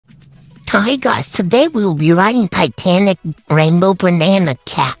Hi guys, today we will be riding Titanic Rainbow Banana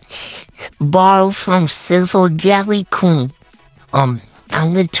Cat, borrowed from Sizzle Jelly Queen. I'm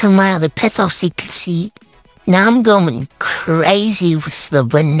gonna turn my other pets off so you can see. Now I'm going crazy with the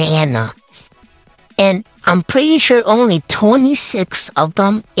banana. And I'm pretty sure only 26 of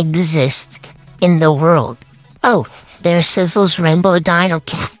them exist in the world. Oh, there's Sizzle's Rainbow Dino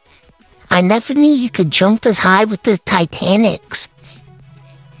Cat. I never knew you could jump this high with the Titanics.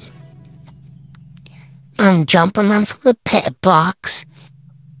 I'm jumping onto the pet box.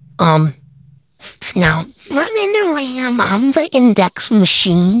 Now, running around on the index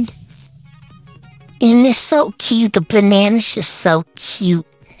machine. And it's so cute. The banana's just so cute.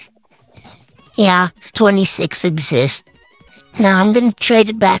 Yeah, 26 exist. Now I'm gonna trade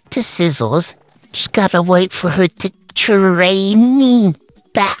it back to Sizzles. Just gotta wait for her to trade me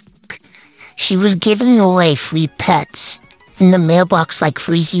back. She was giving away free pets in the mailbox, like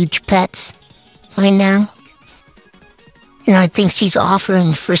free huge pets. Right now. And I think she's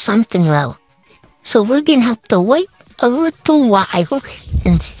offering for something though. So we're gonna have to wait a little while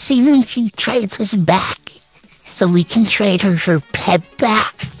and see if she trades us back. So we can trade her pet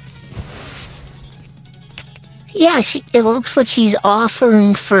back. Yeah, it looks like she's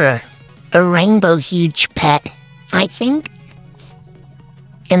offering for a rainbow huge pet, I think.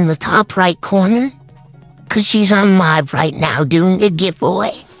 In the top right corner. 'Cause she's on live right now doing a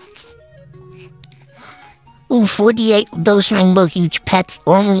giveaway. Ooh, 48 of those rainbow huge pets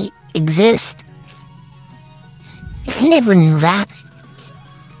only exist. I never knew that.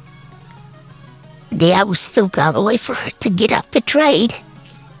 Yeah, we still gotta wait for her to get up the trade.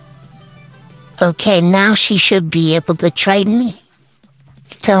 Okay, now she should be able to trade me.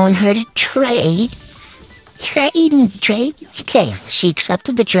 Telling her to trade. Trade. Okay, she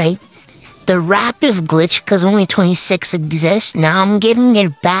accepted the trade. The wrap is glitched because only 26 exist. Now I'm giving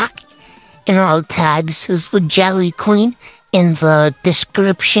it back. In all tags is with Jelly Queen in the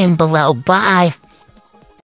description below. Bye.